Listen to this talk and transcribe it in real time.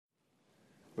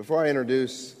Before I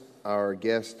introduce our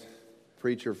guest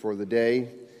preacher for the day,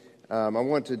 I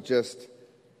want to just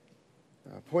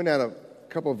point out a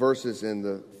couple of verses in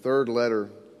the third letter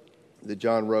that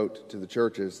John wrote to the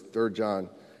churches, 3 John.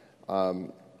 A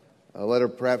letter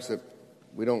perhaps that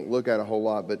we don't look at a whole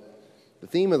lot, but the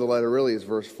theme of the letter really is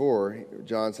verse 4.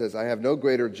 John says, "I have no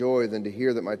greater joy than to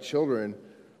hear that my children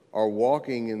are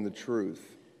walking in the truth."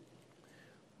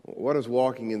 What does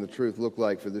walking in the truth look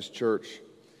like for this church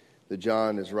that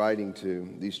John is writing to,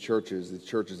 these churches, the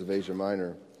churches of Asia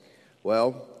Minor?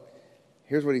 Well,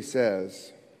 here's what he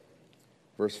says.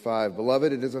 Verse 5,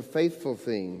 "Beloved, it is a faithful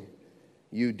thing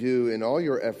you do in all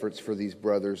your efforts for these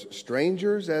brothers,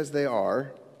 strangers as they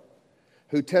are,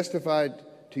 who testified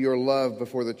to your love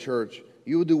before the church.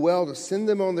 You will do well to send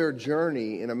them on their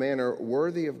journey in a manner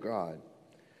worthy of God.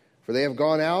 For they have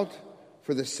gone out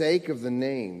for the sake of the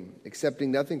name,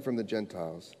 accepting nothing from the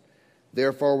Gentiles.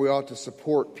 Therefore, we ought to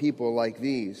support people like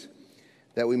these,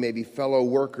 that we may be fellow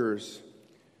workers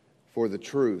for the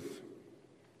truth."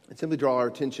 And simply draw our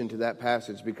attention to that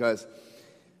passage because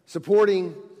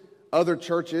supporting other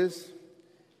churches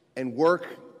and work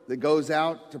that goes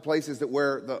out to places that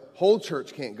where the whole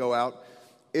church can't go out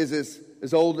is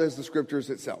as old as the Scriptures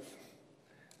itself.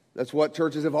 That's what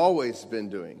churches have always been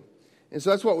doing. And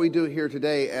so that's what we do here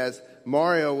today. As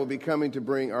Mario will be coming to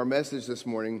bring our message this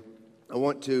morning, I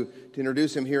want to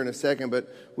introduce him here in a second, but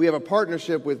we have a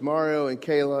partnership with Mario and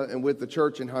Keila and with the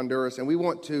church in Honduras, and we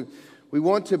want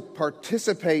to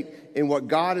participate in what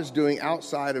God is doing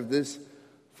outside of this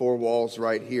four walls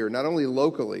right here, not only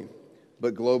locally,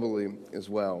 but globally as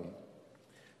well.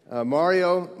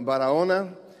 Mario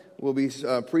Barahona will be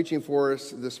preaching for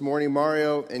us this morning.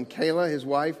 Mario and Keila, his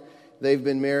wife, they've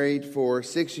been married for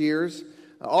 6 years.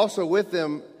 Also with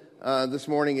them this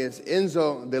morning is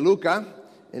Enzo De Luca,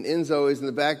 and Enzo is in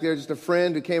the back there, just a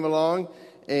friend who came along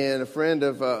and a friend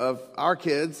of our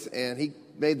kids, and he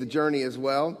made the journey as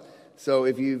well. So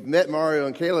if you've met Mario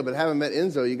and Keila but haven't met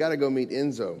Enzo, you got to go meet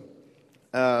Enzo.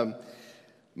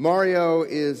 Mario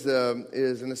is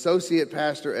an associate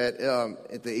pastor at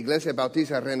the Iglesia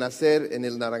Bautista Renacer in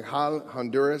El Naranjal,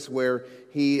 Honduras, where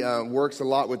he works a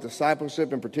lot with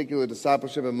discipleship, in particular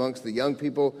discipleship amongst the young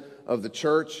people of the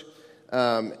church.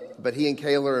 But he and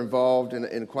Keila are involved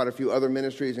in quite a few other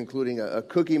ministries, including a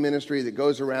cookie ministry that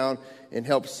goes around and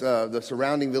helps the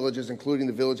surrounding villages, including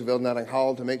the village of El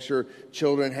Naranjal, to make sure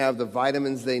children have the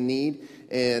vitamins they need.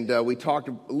 And we talked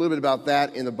a little bit about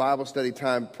that in the Bible study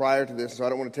time prior to this, so I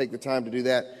don't want to take the time to do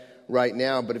that right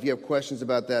now. But if you have questions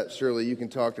about that, surely you can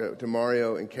talk to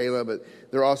Mario and Keila. But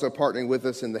they're also partnering with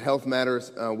us in the Health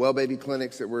Matters well baby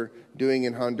clinics that we're doing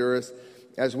in Honduras,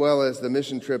 as well as the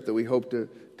mission trip that we hope to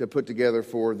put together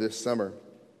for this summer.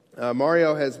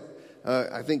 Mario has,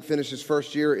 I think, finished his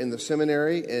first year in the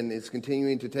seminary and is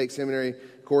continuing to take seminary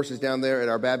courses down there at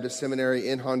our Baptist seminary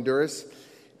in Honduras.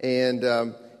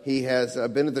 And he has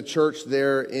been at the church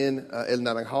there in El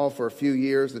Naranjal for a few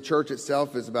years. The church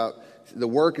itself the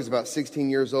work is about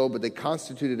 16 years old, but they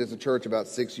constituted as a church about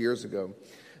 6 years ago.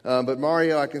 But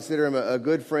Mario, I consider him a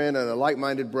good friend and a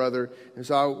like-minded brother. And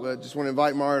so I just want to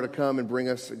invite Mario to come and bring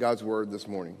us God's Word this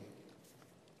morning.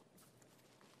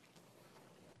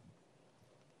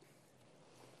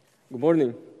 Good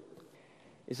morning.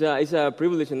 It's a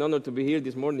privilege and honor to be here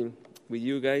this morning with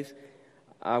you guys.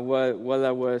 While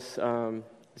I was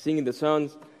singing the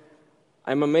songs,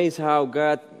 I'm amazed how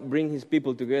God brings His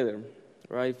people together,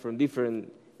 right, from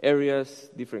different areas,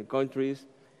 different countries,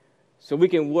 so we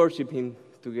can worship Him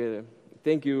together.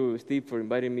 Thank you, Steve, for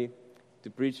inviting me to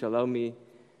preach, allow me,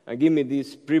 and give me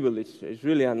this privilege. It's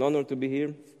really an honor to be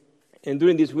here. And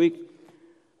during this week,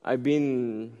 I've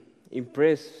been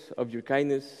impressed of your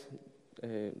kindness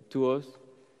to us,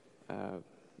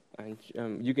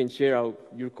 and you can share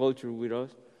your culture with us.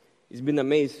 It's been an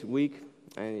amazing week,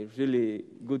 and it's really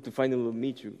good to finally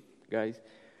meet you guys.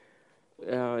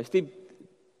 Steve,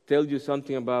 tell you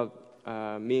something about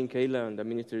me and Keila and the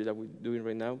ministry that we're doing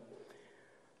right now.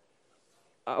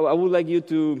 I would like you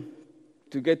to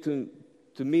get to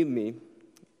meet me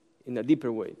in a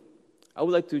deeper way. I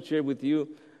would like to share with you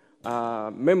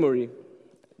a memory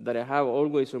that I have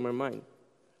always on my mind.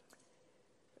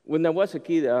 When I was a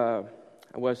kid, I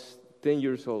was 10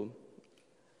 years old.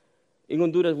 In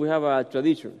Honduras, we have a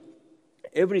tradition.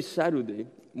 Every Saturday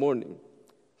morning,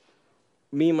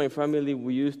 me and my family,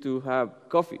 we used to have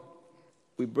coffee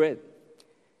with bread.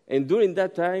 And during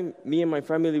that time, me and my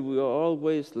family, we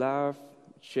always laugh,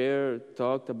 share,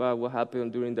 talked about what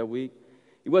happened during the week.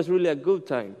 It was really a good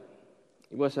time.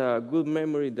 It was a good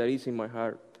memory that is in my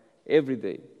heart every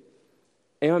day.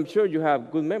 And I'm sure you have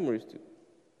good memories too.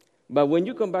 But when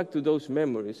you come back to those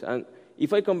memories, and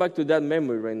if I come back to that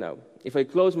memory right now, if I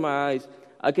close my eyes,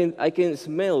 I can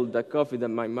smell the coffee that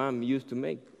my mom used to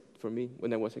make for me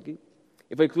when I was a kid.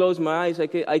 If I close my eyes,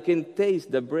 I can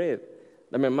taste the bread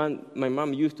that my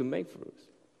mom used to make for us.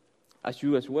 As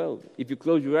you as well. If you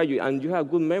close your eyes and you have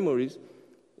good memories,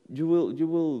 you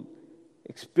will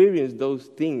experience those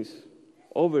things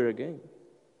over again.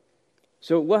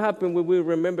 So what happens when we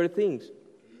remember things?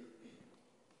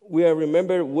 We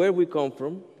remember where we come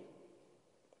from.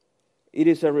 It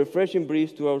is a refreshing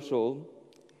breeze to our soul,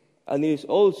 and it is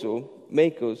also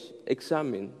make us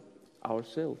examine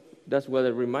ourselves. That's what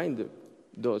a reminder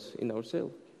does in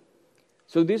ourselves.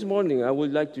 So this morning, I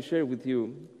would like to share with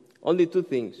you only two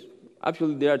things.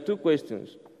 Actually, there are two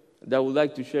questions that I would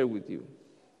like to share with you.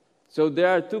 So there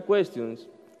are two questions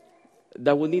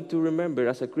that we need to remember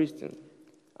as a Christian.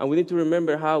 And we need to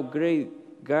remember how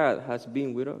great God has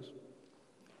been with us.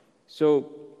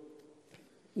 So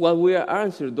while we are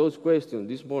answering those questions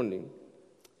this morning,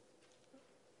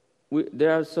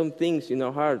 there are some things in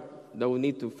our heart that we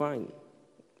need to find.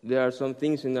 There are some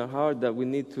things in our heart that we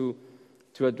need to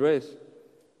address.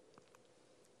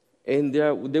 And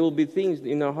there will be things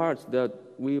in our hearts that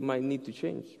we might need to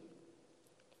change.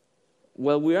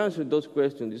 While we answer those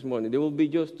questions this morning, there will be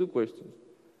just two questions.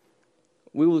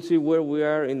 We will see where we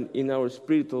are in our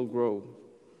spiritual growth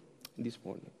this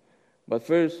morning. But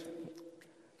first,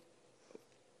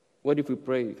 what if we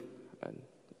pray and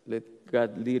let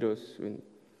God lead us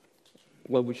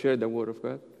while we share the Word of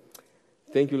God?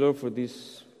 Thank you, Lord, for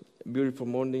this beautiful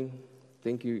morning.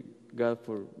 Thank you, God,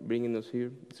 for bringing us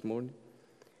here this morning.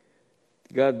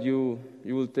 God, you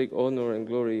will take honor and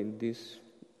glory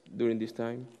during this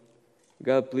time.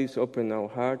 God, please open our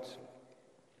hearts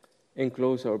and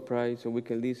close our pride so we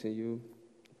can listen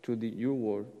to your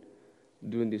word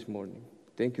during this morning.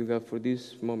 Thank you, God, for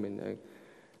this moment.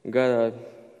 God,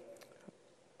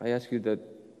 I ask you that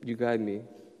you guide me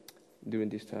during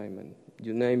this time, and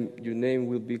your name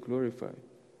will be glorified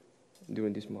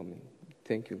during this moment.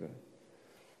 Thank you, God.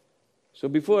 So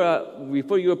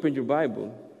before you open your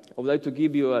Bible, I would like to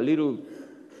give you a little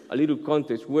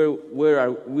context where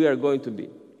we are going to be.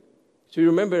 So you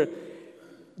remember,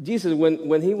 Jesus,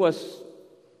 when he was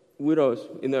with us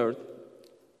in earth,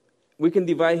 we can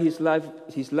divide his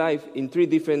life in three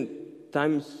different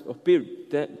times of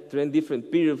period, three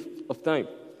different periods of time.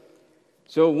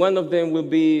 So one of them will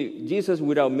be Jesus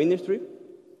without ministry.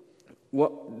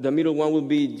 The middle one will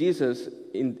be Jesus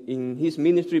in his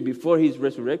ministry before his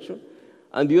resurrection.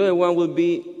 And the other one will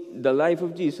be the life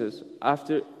of Jesus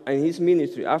and his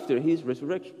ministry after his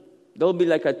resurrection. That will be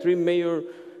like a three major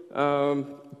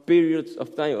periods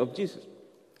of time of Jesus.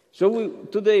 So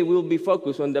today we will be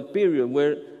focused on the period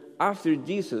where after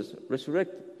Jesus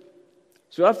resurrected.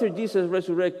 So after Jesus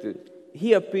resurrected,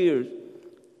 he appeared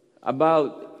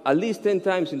about at least 10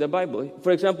 times in the Bible.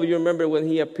 For example, you remember when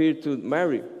he appeared to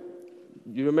Mary.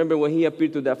 You remember when he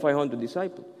appeared to the 500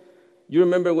 disciples. You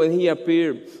remember when he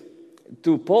appeared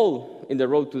to Paul in the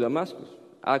road to Damascus,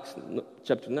 Acts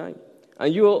chapter 9.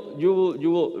 And you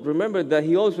will remember that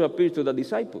he also appears to the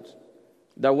disciples,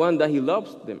 the one that he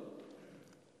loves them.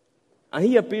 And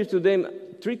he appears to them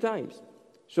 3 times.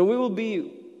 So we will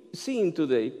be seeing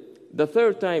today the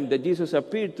third time that Jesus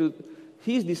appeared to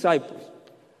his disciples.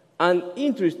 And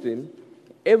interesting,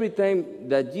 every time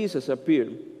that Jesus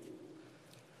appeared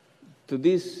to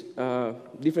these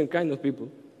different kind of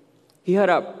people, he had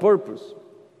a purpose.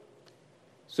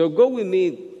 So go with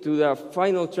me to the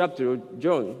final chapter of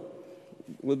John.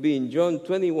 It will be in John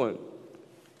 21.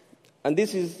 And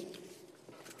this is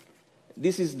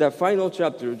the final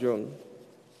chapter of John.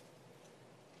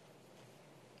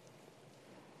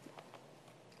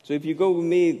 So if you go with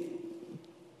me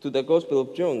to the Gospel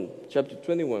of John, chapter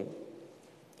 21,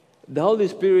 the Holy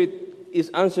Spirit is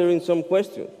answering some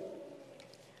questions.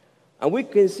 And we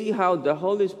can see how the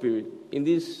Holy Spirit, in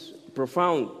this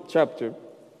profound chapter,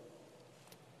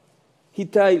 he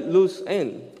tied loose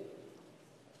ends.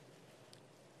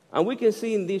 And we can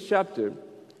see in this chapter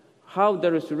how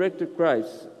the resurrected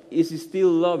Christ is still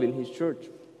loving his church.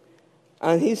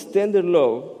 And his tender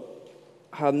love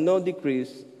have not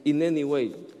decreased in any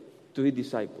way to his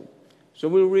disciples. So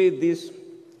we'll read this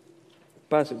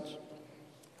passage.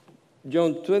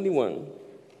 John 21,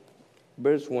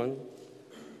 verse 1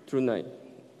 through 9.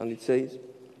 And it says,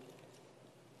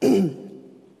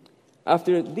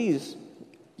 After this,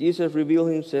 Jesus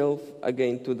revealed himself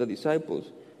again to the disciples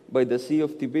by the Sea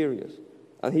of Tiberias.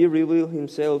 And he revealed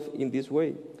himself in this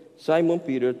way. Simon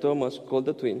Peter, Thomas, called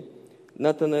the twin,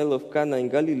 Nathanael of Cana in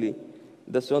Galilee,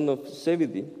 the son of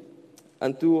Zebedee,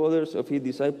 and 2 others of his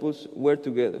disciples were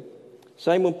together.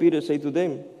 Simon Peter said to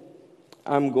them,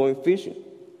 I'm going fishing.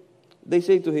 They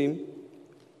say to him,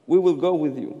 "We will go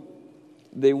with you."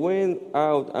 They went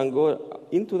out and got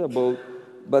into the boat,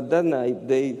 but that night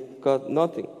they caught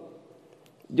nothing.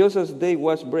 Just as day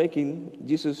was breaking,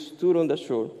 Jesus stood on the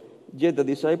shore, yet the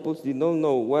disciples did not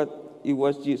know what it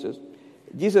was Jesus.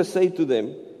 Jesus said to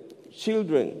them,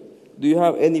 "Children, do you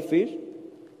have any fish?"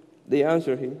 They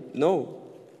answered him, "No."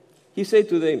 He said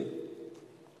to them,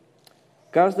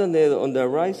 "Cast the net on the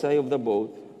right side of the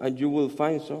boat, and you will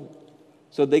find some."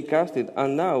 So they cast it,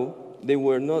 and now they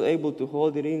were not able to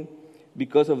hold it in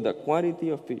because of the quantity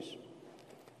of fish.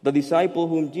 The disciple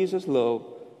whom Jesus loved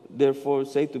therefore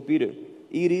said to Peter,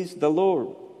 "It is the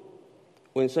Lord."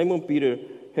 When Simon Peter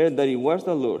heard that it was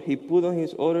the Lord, he put on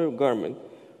his outer garment,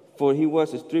 for he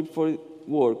was stripped for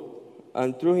work,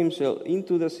 and threw himself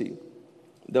into the sea.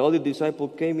 The other disciple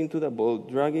came into the boat,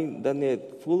 dragging the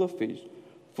net full of fish,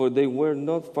 for they were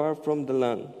not far from the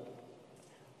land,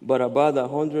 but about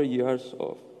 100 yards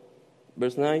off.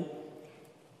 Verse 9.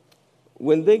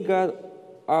 When they got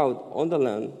out on the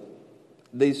land,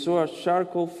 they saw a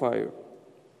charcoal fire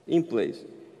in place,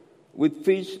 with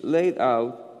fish laid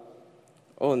out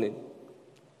on it,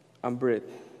 and bread.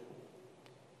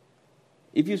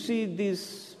 If you see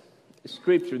this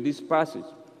scripture, this passage,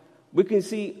 we can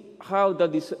see how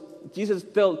Jesus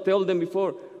told them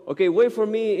before, "Okay, wait for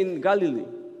me in Galilee.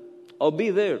 I'll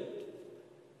be there."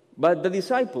 But the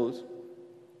disciples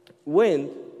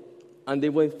went and they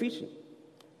went fishing.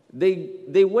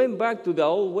 They went back to the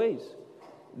old ways.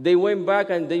 They went back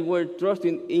and they were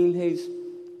trusting in his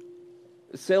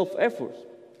self-efforts.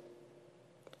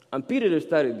 And Peter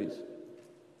started this.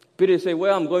 Peter said,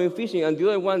 "Well, I'm going fishing." And the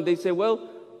other one, they said, "Well,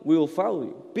 we will follow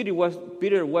you."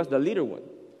 Peter was the leader one.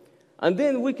 And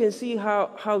then we can see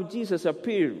how Jesus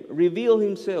appeared, revealed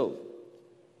himself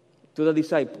to the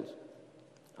disciples.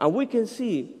 And we can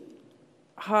see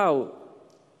how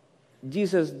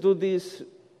Jesus do this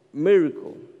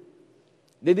miracle.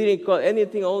 They didn't caught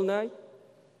anything all night.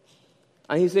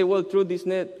 And he said, "Well, throw this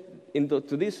net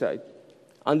to this side."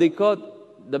 And they caught,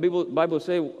 the Bible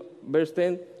says, verse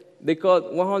 10, they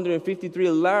caught 153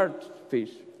 large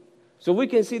fish. So we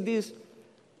can see this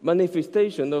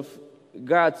manifestation of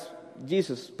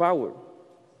Jesus' power.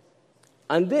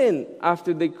 And then,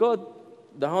 after they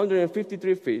caught the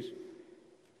 153 fish,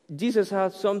 Jesus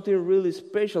had something really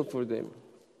special for them.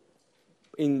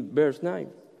 In verse 9,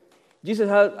 Jesus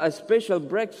had a special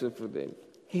breakfast for them.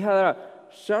 He had a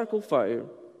charcoal fire,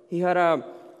 he had a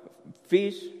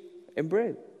fish and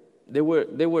bread. They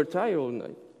were tired all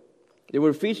night. They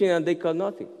were fishing and they caught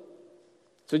nothing.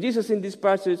 So Jesus in this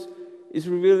passage is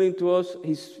revealing to us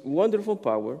his wonderful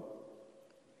power.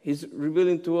 He's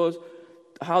revealing to us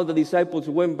how the disciples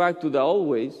went back to the old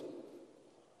ways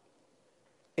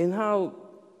and how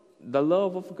the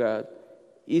love of God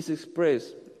is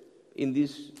expressed in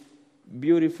this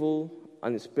beautiful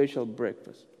and special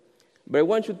breakfast. But I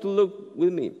want you to look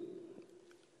with me,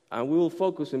 and we will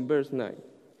focus in verse 9.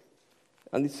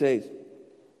 And it says,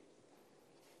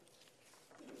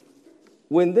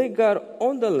 when they got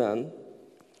on the land,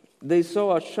 they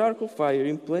saw a charcoal fire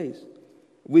in place,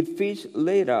 with fish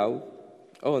laid out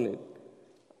on it,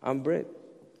 and bread.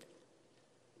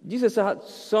 Jesus had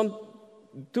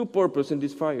two purposes in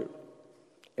this fire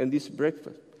and this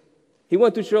breakfast. He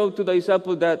wanted to show to the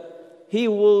disciples that he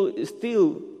will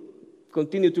still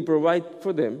continue to provide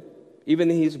for them, even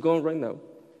if he's gone right now.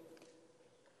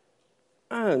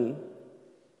 And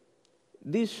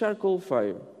this charcoal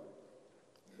fire,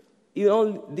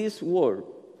 this word,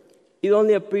 it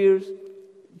only appears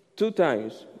 2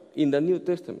 times in the New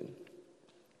Testament.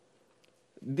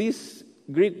 This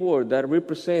Greek word that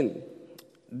represents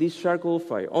this charcoal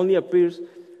fire only appears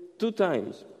 2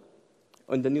 times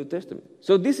in the New Testament.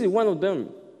 So this is one of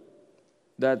them,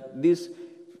 that this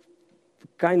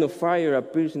kind of fire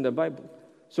appears in the Bible.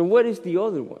 So what is the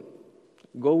other one?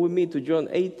 Go with me to John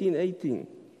 18:18.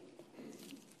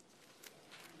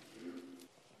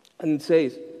 And it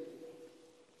says,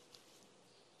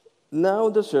 now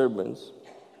the servants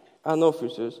and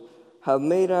officers have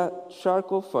made a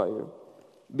charcoal fire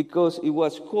because it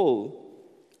was cold,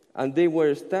 and they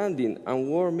were standing and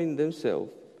warming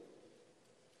themselves.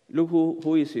 Look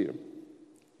who is here.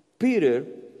 Peter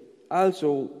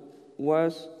also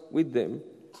was with them,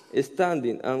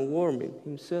 standing and warming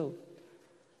himself.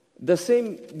 The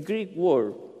same Greek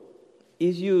word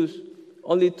is used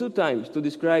only 2 times to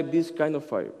describe this kind of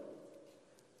fire.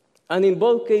 And in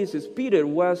both cases, Peter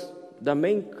was the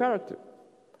main character.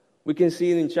 We can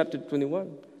see it in chapter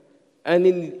 21. And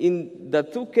in the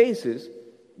 2 cases,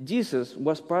 Jesus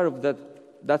was part of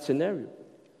that scenario.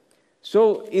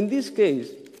 So in this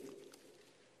case,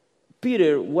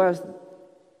 Peter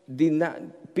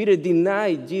Peter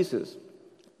denied Jesus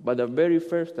by the very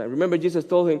first time. Remember, Jesus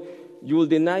told him, "You will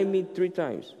deny me 3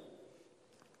 times."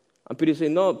 And Peter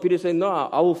said, "No." Peter said, "No,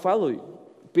 I will follow you."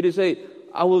 Peter said,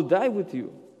 "I will die with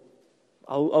you.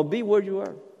 I'll be where you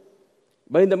are."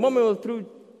 But in the moment of truth,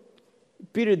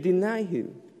 Peter denied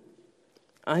him.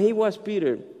 And he was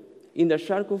Peter in the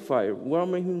charcoal fire,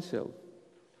 warming himself.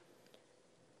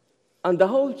 And the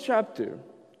whole chapter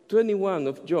 21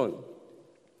 of John,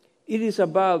 it is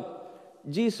about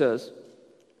Jesus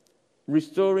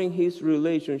restoring his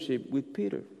relationship with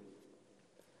Peter.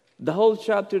 The whole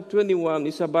chapter 21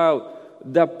 is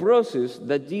about the process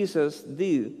that Jesus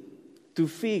did to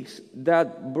fix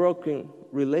that broken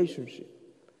relationship.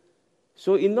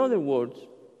 So in other words,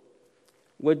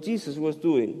 what Jesus was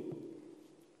doing,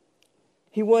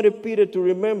 he wanted Peter to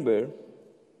remember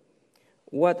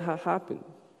what had happened.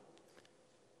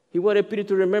 He wanted Peter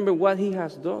to remember what he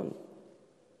has done.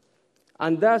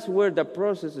 And that's where the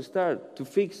process starts, to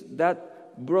fix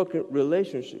that broken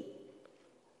relationship.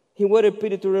 He wanted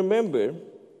Peter to remember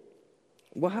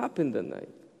what happened that night.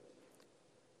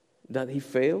 That he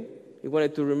failed. He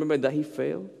wanted to remember that he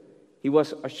failed. He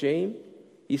was ashamed.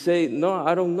 He said, "No,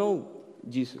 I don't know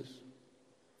Jesus."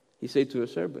 He said to the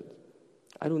servant,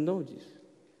 "I don't know Jesus."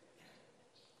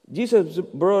 Jesus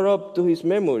brought up to his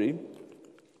memory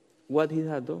what he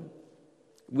had done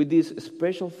with this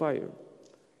special fire.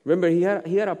 Remember, he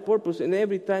had a purpose in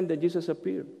every time that Jesus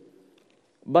appeared.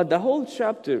 But the whole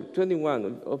chapter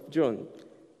 21 of John,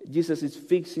 Jesus is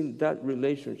fixing that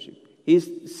relationship.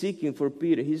 He's seeking for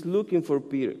Peter. He's looking for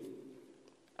Peter.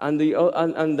 And the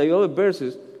other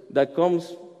verses that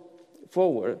comes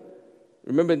forward,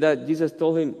 remember that Jesus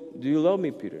told him, "Do you love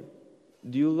me, Peter?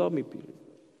 Do you love me, Peter?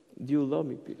 Do you love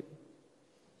me, Peter?"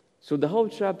 So the whole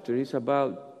chapter is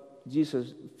about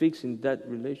Jesus fixing that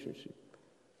relationship,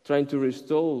 trying to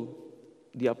restore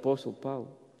the Apostle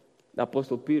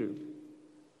Peter.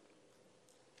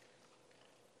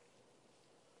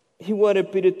 He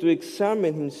wanted Peter to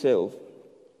examine himself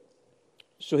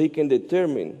so he can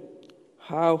determine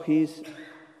how is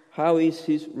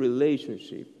his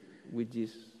relationship with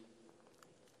Jesus.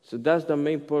 So that's the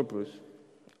main purpose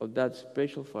of that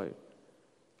special fire.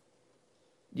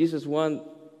 Jesus wants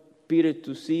Peter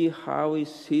to see how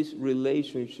is his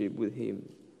relationship with him.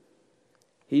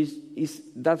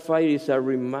 That fire is a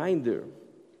reminder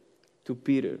to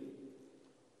Peter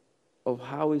of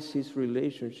how is his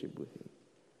relationship with him.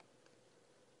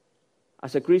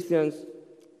 As a Christians,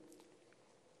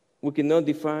 we cannot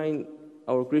define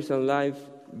our Christian life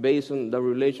based on the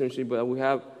relationship that we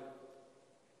have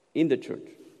in the church.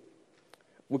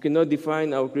 We cannot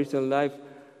define our Christian life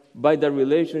by the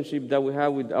relationship that we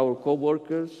have with our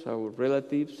co-workers, our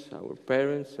relatives, our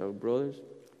parents, our brothers.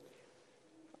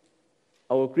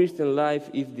 Our Christian life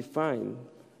is defined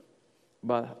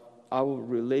by our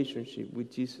relationship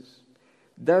with Jesus.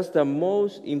 That's the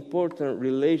most important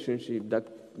relationship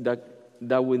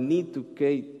that we need to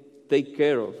take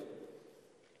care of.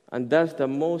 And that's the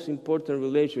most important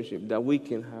relationship that we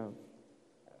can have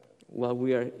while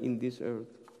we are in this earth.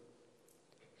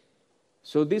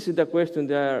 So this is the question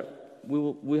that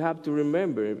we have to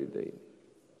remember every day.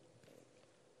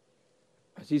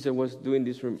 As Jesus was doing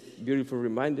this beautiful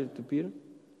reminder to Peter,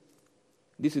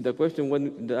 this is the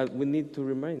question that we need to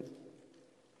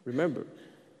remember.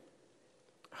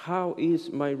 How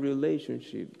is my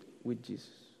relationship with Jesus?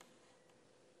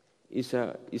 Is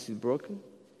it broken?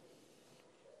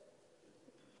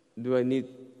 Do I need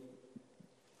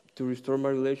to restore my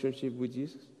relationship with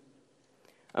Jesus?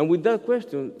 And with that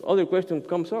question, other question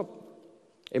comes up.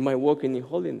 Am I walking in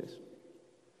holiness?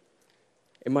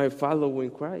 Am I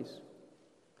following Christ?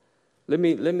 Let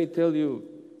me tell you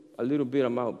a little bit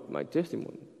about my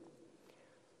testimony.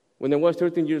 When I was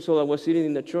 13 years old, I was sitting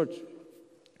in the church.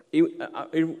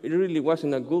 It really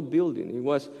wasn't a good building. It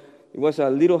was a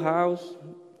little house.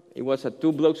 It was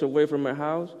 2 blocks away from my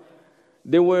house.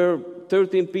 There were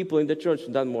 13 people in the church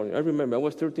that morning. I remember, I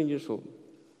was 13 years old.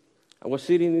 I was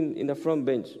sitting in the front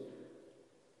bench.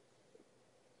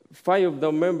 5 of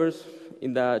the members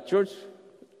in the church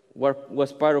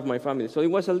was part of my family. So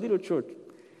it was a little church.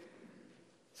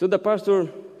 So the pastor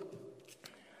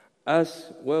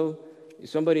asked, "Well,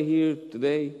 is somebody here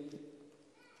today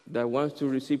that wants to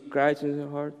receive Christ in their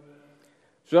heart?"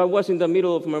 So I was in the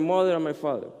middle of my mother and my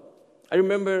father. I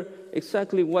remember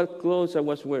exactly what clothes I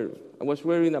was wearing. I was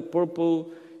wearing a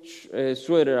purple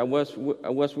sweater. I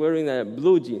was wearing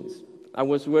blue jeans. I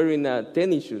was wearing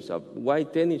tennis shoes,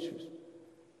 white tennis shoes,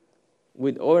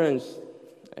 with orange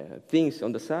things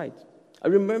on the side. I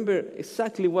remember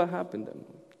exactly what happened that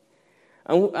morning.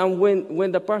 And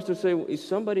when the pastor said, is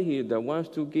somebody here that wants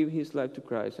to give his life to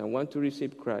Christ and want to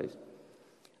receive Christ?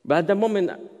 But at the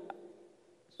moment,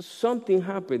 something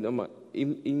happened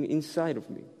inside of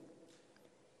me.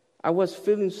 I was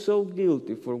feeling so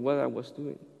guilty for what I was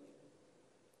doing.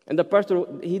 And the pastor,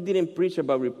 he didn't preach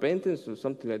about repentance or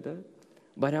something like that.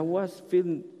 But I was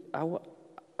feeling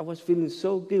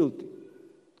so guilty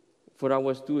for what I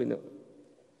was doing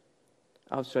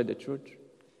outside the church.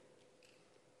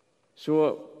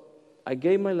 So I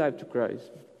gave my life to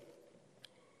Christ.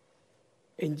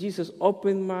 And Jesus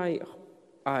opened my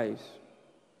eyes.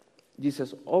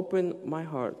 Jesus opened my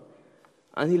heart.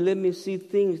 And he let me see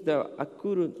things that I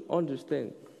couldn't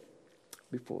understand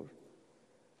before.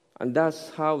 And that's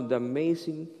how the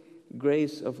amazing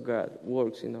grace of God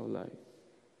works in our life.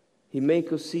 He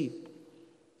makes us see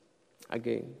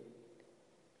again.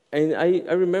 And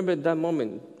I remember that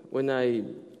moment when I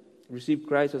received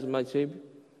Christ as my Savior.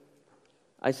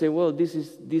 I said, well, this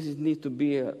needs to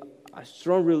be a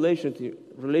strong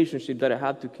relationship that I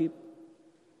have to keep.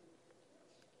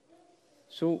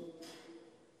 So,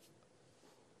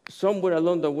 somewhere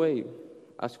along the way,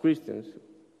 as Christians,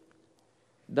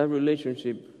 that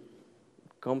relationship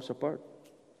comes apart.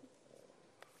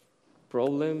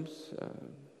 Problems,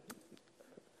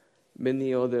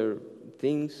 many other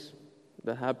things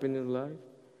that happen in life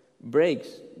breaks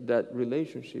that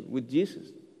relationship with Jesus.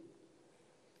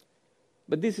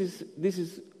 But this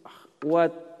is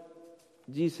what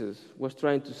Jesus was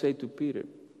trying to say to Peter.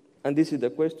 And this is the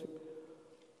question.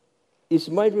 Is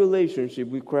my relationship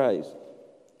with Christ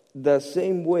the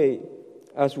same way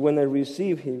as when I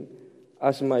received him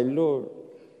as my Lord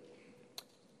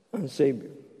and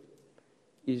Savior?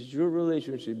 Is your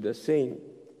relationship the same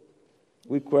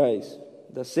with Christ,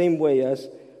 the same way as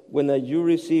when you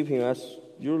receive him as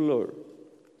your Lord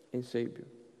and Savior?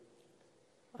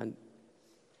 And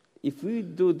if we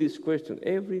do this question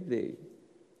every day,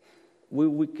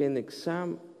 we can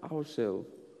examine ourselves,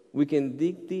 we can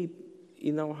dig deep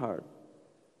in our heart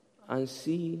and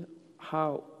see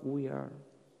how we are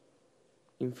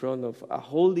in front of a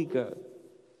holy God,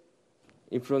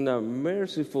 in front of a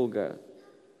merciful God,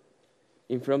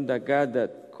 in front of the God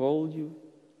that called you,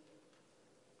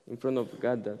 in front of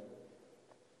God that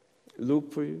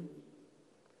looked for you.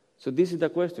 So this is the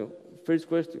question, first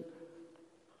question.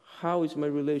 How is my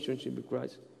relationship with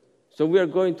Christ? So we are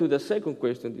going to the second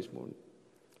question this morning.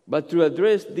 But to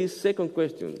address this second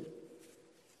question,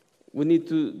 we need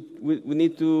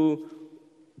to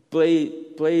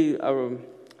play our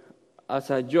as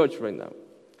a judge right now.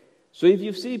 So if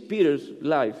you see Peter's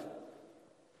life,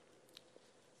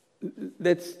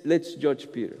 let's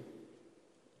judge Peter.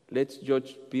 Let's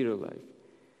judge Peter's life.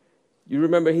 You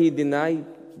remember he denied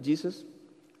Jesus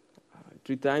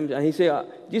 3 times, and he said,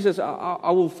 "Jesus,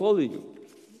 I will follow you.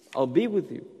 I'll be with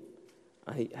you,"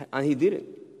 and he didn't.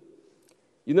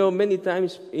 You know, many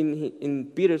times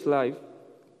in Peter's life,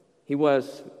 he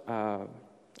was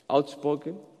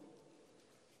outspoken.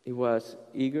 He was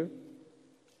eager.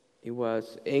 He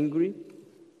was angry.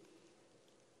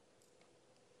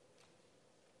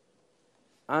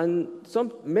 And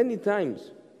many times,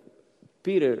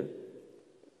 Peter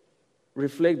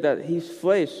reflects that his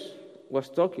flesh was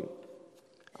talking.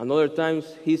 And other times,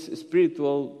 his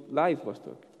spiritual life was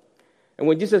talking. And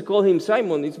when Jesus called him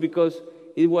Simon, it's because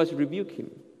he was rebuking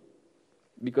him.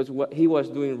 Because what he was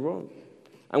doing wrong.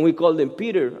 And we called him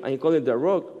Peter, and he called him the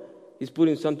rock. He's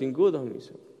putting something good on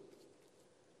himself.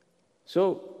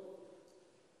 So,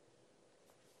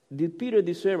 did Peter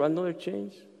deserve another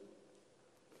change?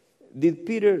 Did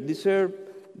Peter deserve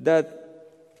that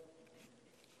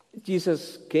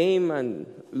Jesus came and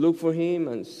looked for him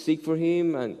and seek for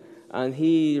him and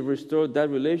he restored that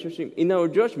relationship? In our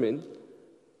judgment,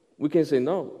 we can say,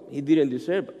 no, he didn't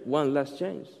deserve one last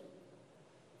chance.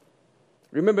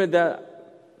 Remember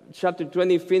that chapter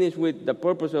 20 finished with the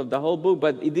purpose of the whole book,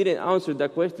 but it didn't answer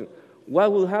that question.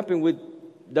 What will happen with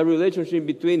the relationship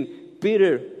between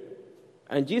Peter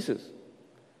and Jesus?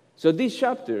 So this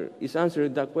chapter is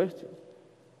answering that question.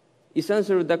 It's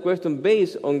answering that question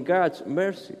based on God's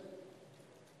mercy.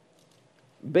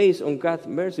 Based on God's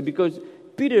mercy. Because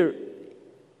Peter,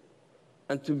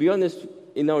 and to be honest,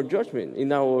 in our judgment,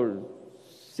 in our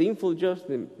sinful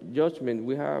judgment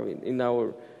we have in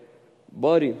our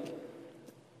body,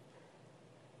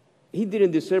 he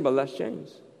didn't deserve a last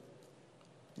chance.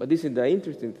 But this is the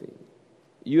interesting thing.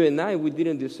 You and I, we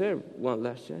didn't deserve one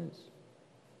last chance.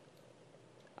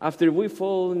 After we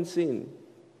fall in sin,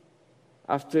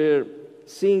 after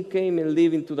sin came and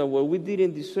lived into the world, we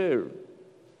didn't deserve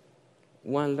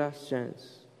one last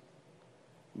chance.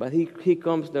 But here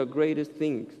comes the greatest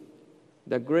thing,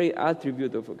 the great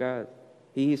attribute of God,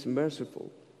 He is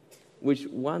merciful. Which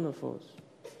one of us?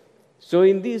 So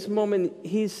in this moment,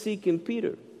 he's seeking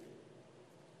Peter.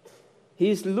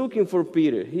 He's looking for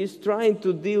Peter. He's trying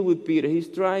to deal with Peter. He's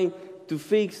trying to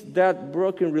fix that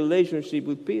broken relationship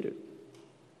with Peter.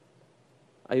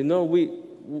 I know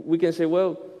we can say,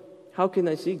 well, how can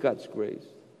I see God's grace?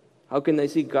 How can I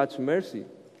see God's mercy?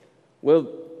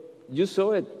 Well, you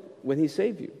saw it when he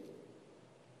saved you.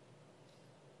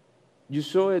 You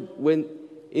saw it when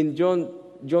in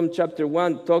John chapter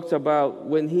 1 talks about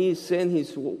when he sent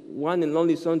his one and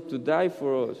only son to die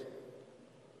for us.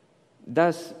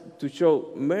 That's to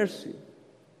show mercy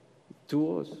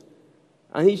to us.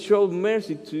 And he showed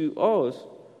mercy to us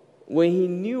when he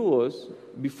knew us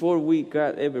before we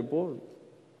got ever born.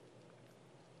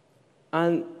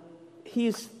 And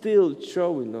he's still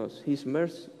showing us his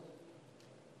mercy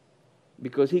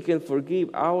because he can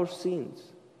forgive our sins.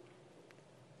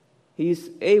 He's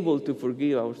able to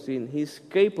forgive our sins. He's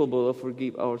capable of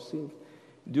forgive our sins.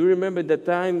 Do you remember the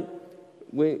time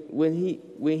when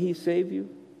he saved you?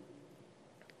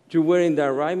 You were in the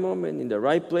right moment, in the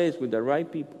right place, with the right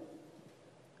people.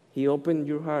 He opened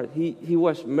your heart. He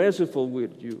was merciful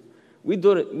with you. We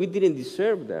didn't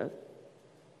deserve that.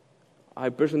 I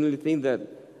personally think that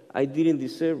I didn't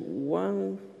deserve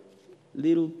one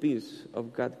little piece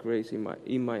of God's grace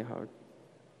in my heart.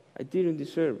 I didn't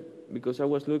deserve it because I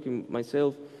was looking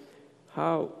myself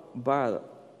how bad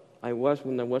I was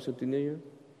when I was a teenager,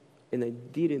 and I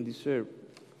didn't deserve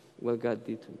what God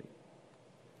did to me.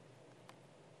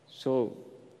 So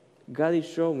God is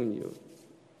showing you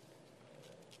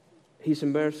his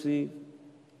mercy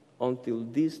until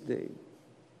this day.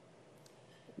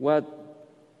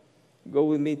 Go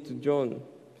with me to John,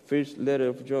 first letter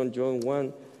of John, John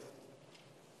 1.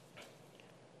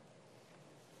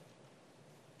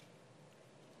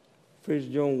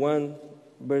 First John 1,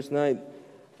 verse 9.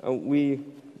 And we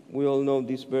all know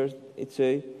this verse. It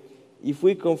says, if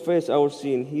we confess our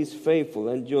sin, he is faithful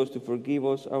and just to forgive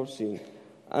us our sin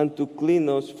and to clean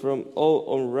us from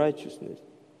all unrighteousness.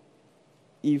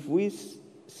 If we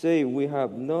say we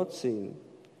have not sinned,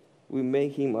 we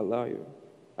make him a liar,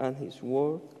 and his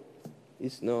word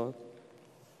is not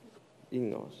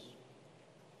in us.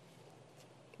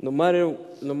 No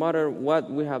matter what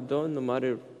we have done, no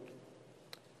matter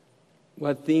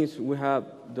what things we have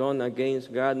done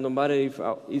against God, no matter if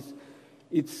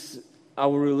it's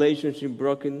our relationship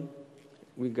broken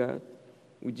with God,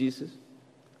 with Jesus,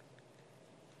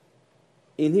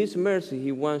 in his mercy,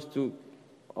 he wants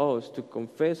us to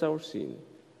confess our sin,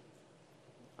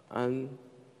 and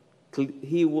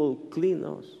he will clean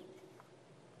us.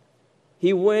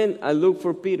 He went and looked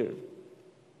for Peter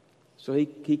so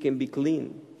he can be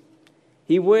clean.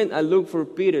 He went and looked for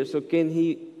Peter so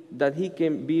that he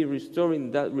can be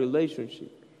restoring that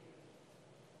relationship.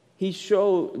 He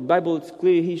showed, the Bible is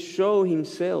clear, he showed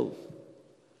himself.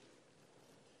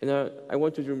 And I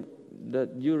want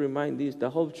that you remind this, the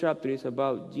whole chapter is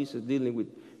about Jesus dealing with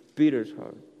Peter's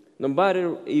heart. No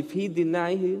matter if he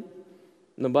denied him,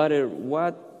 no matter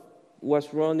what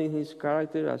was wrong in his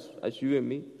character as you and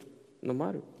me, no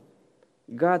matter.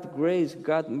 God's grace,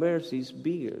 God's mercy is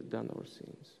bigger than our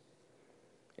sins.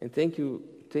 And thank you,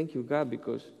 God,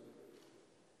 because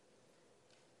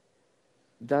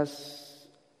that's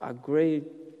a great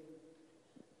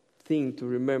thing to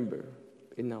remember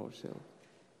in ourselves.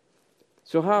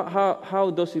 So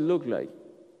how does it look like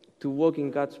to walk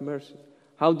in God's mercy?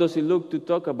 How does it look to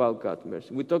talk about God's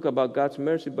mercy? We talk about God's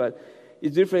mercy, but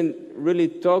it's different really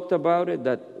talked about it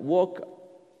that walk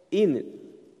in it,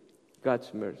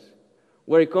 God's mercy.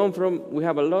 Where I come from, we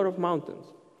have a lot of mountains.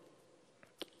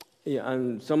 Yeah,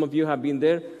 and some of you have been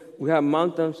there. We have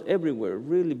mountains everywhere,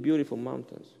 really beautiful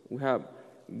mountains. We have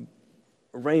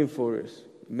rainforests,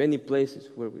 many places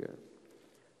where we are.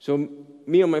 So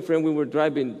me and my friend, we were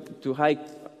driving to hike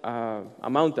a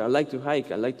mountain. I like to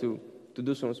hike. I like to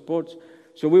do some sports.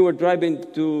 So we were driving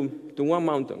to one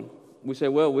mountain. We said,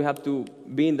 well, we have to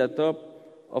be in the top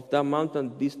of that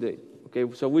mountain this day. Okay,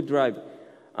 so we drive.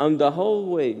 And the whole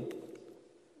way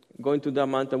going to that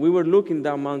mountain, we were looking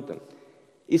that mountain.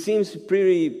 It seems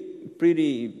pretty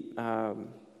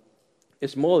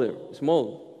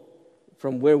small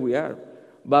from where we are.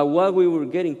 But while we were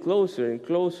getting closer and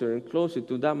closer and closer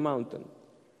to that mountain,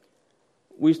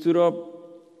 we stood up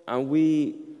and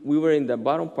we were in the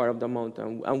bottom part of the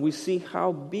mountain, and we see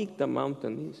how big the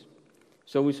mountain is.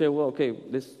 So we said, well, okay,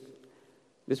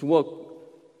 let's walk.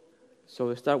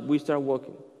 So we start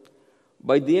walking.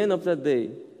 By the end of that day,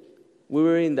 we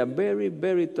were in the very,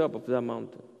 very top of that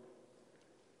mountain.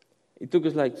 It took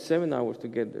us like 7 hours to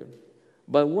get there.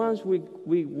 But once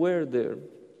we were there,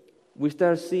 we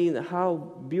start seeing how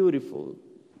beautiful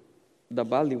the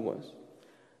valley was.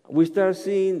 We start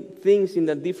seeing things in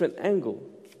a different angle.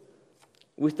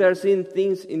 We start seeing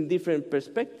things in different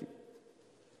perspective.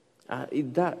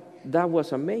 That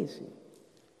was amazing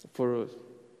for us.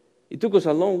 It took us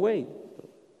a long way,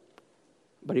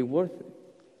 but it worth it.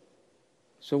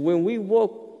 So when we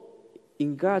walk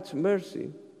in God's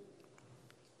mercy,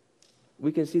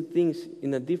 we can see things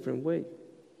in a different way.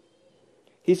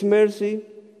 His mercy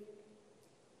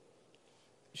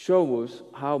shows us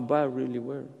how bad we really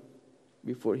were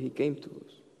before He came to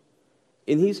us.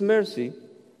 In His mercy,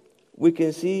 we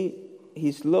can see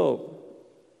His love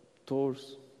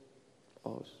towards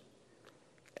us.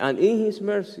 And in His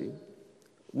mercy,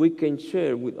 we can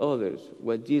share with others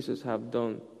what Jesus has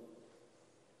done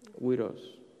with us.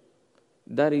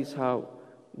 That is how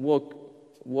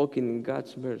walking in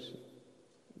God's mercy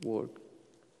works.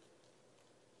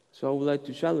 So I would like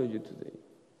to challenge you today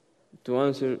to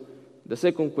answer the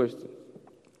second question.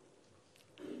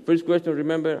 First question,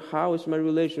 remember, how is my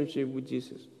relationship with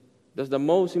Jesus? That's the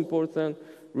most important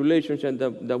relationship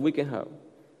that we can have.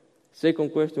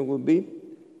 Second question will be,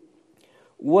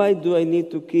 why do I need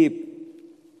to keep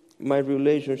my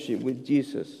relationship with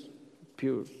Jesus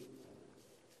pure?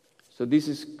 So this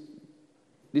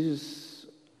is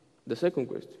the second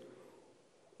question.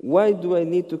 Why do I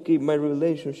need to keep my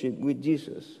relationship with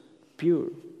Jesus pure,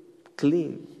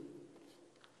 clean?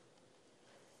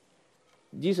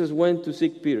 Jesus went to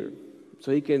seek Peter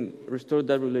so He can restore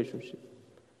that relationship,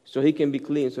 so he can be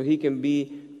clean, so he can be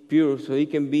pure, so he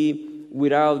can be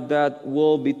without that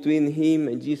wall between him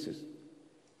and Jesus.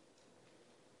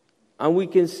 And we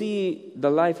can see the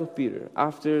life of Peter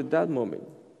after that moment.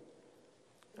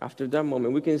 After that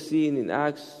moment, we can see in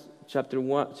Acts chapter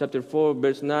 4,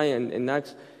 verse 9, and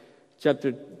Acts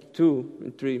chapter 2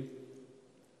 and 3,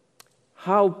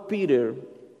 how Peter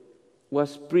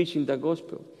was preaching the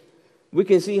gospel. We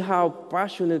can see how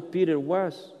passionate Peter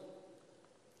was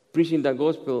preaching the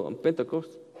gospel on Pentecost.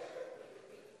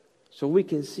 So we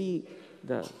can see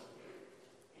that.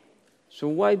 So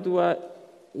why do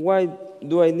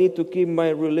I need to keep my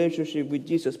relationship with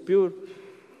Jesus pure?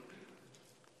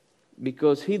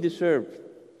 Because He deserved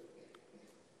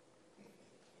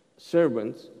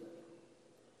servants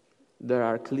that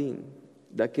are clean,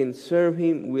 that can serve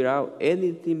Him without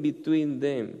anything between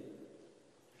them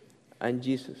and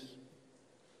Jesus.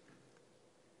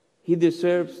 He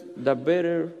deserves the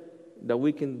better that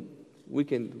we can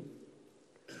do.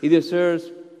 He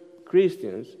deserves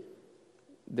Christians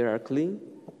that are clean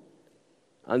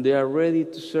and they are ready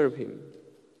to serve Him.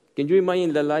 Can you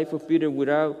imagine the life of Peter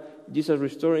without Jesus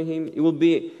restoring him? It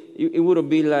wouldn't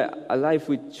be like a life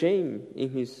with shame in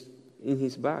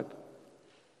his back.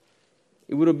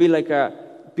 It would be like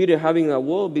Peter having a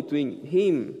wall between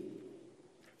him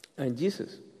and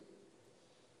Jesus.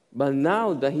 But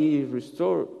now that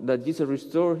Jesus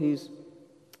restored his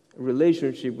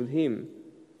relationship with him,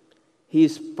 he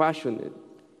is passionate.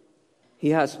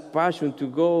 He has passion to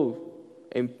go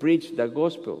and preach the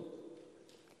gospel.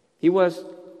 He was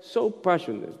so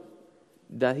passionate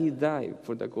that he died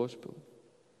for the gospel.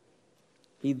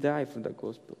 He died for the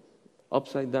gospel,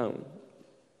 upside down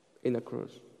in a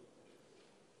cross.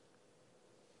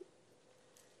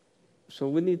 So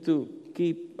we need to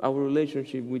keep our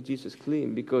relationship with Jesus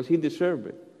clean because He deserves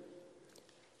it.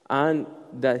 And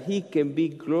that He can be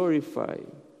glorified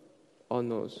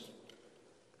on us.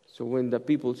 So when the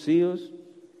people see us,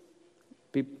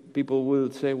 people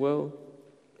will say, well,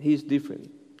 He's different.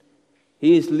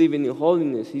 He is living in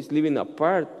holiness. He's living a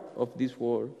part of this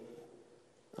world.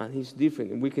 And He's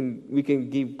different. And we can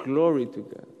give glory to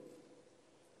God.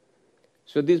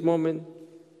 So at this moment,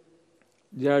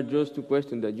 there are just two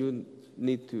questions that you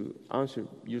need to answer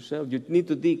yourself. You need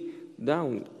to dig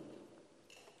down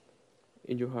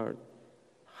in your heart.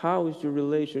 How is your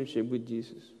relationship with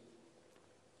Jesus?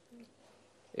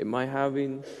 Am I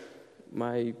having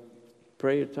my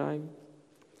prayer time?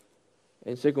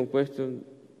 And second question,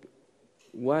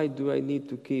 why do I need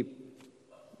to keep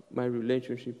my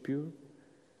relationship pure?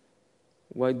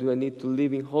 Why do I need to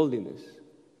live in holiness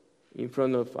in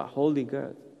front of a holy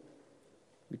God?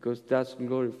 Because that's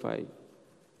glorified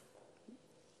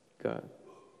God.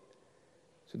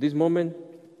 So this moment,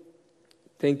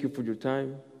 thank you for your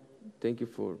time. Thank you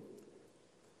for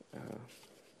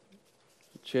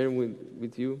sharing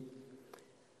with you.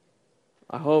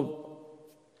 I hope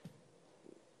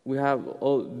we have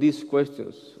all these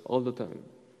questions all the time.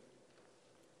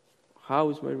 How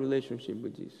is my relationship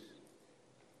with Jesus?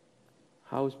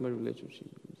 How is my relationship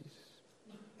with Jesus?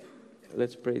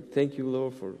 Let's pray. Thank you,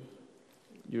 Lord, for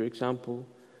your example.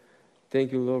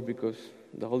 Thank you, Lord, because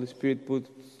the Holy Spirit put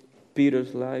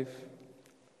Peter's life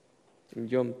in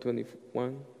John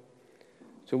 21.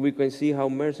 So we can see how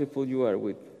merciful you are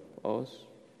with us,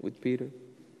 with Peter.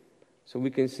 So we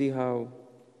can see how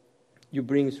you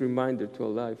bring this reminder to our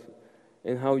life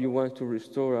and how you want to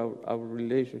restore our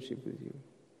relationship with you.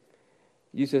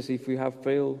 Jesus, if we have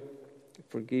failed,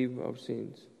 forgive our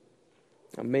sins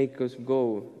and make us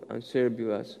go and serve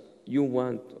you as you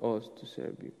want us to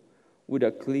serve you, with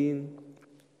a clean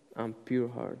and pure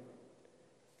heart.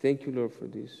 Thank you, Lord, for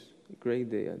this great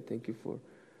day, and thank you for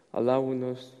allowing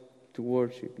us to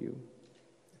worship you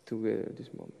together at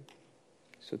this moment.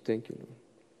 So thank you,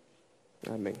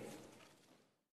 Lord. Amen.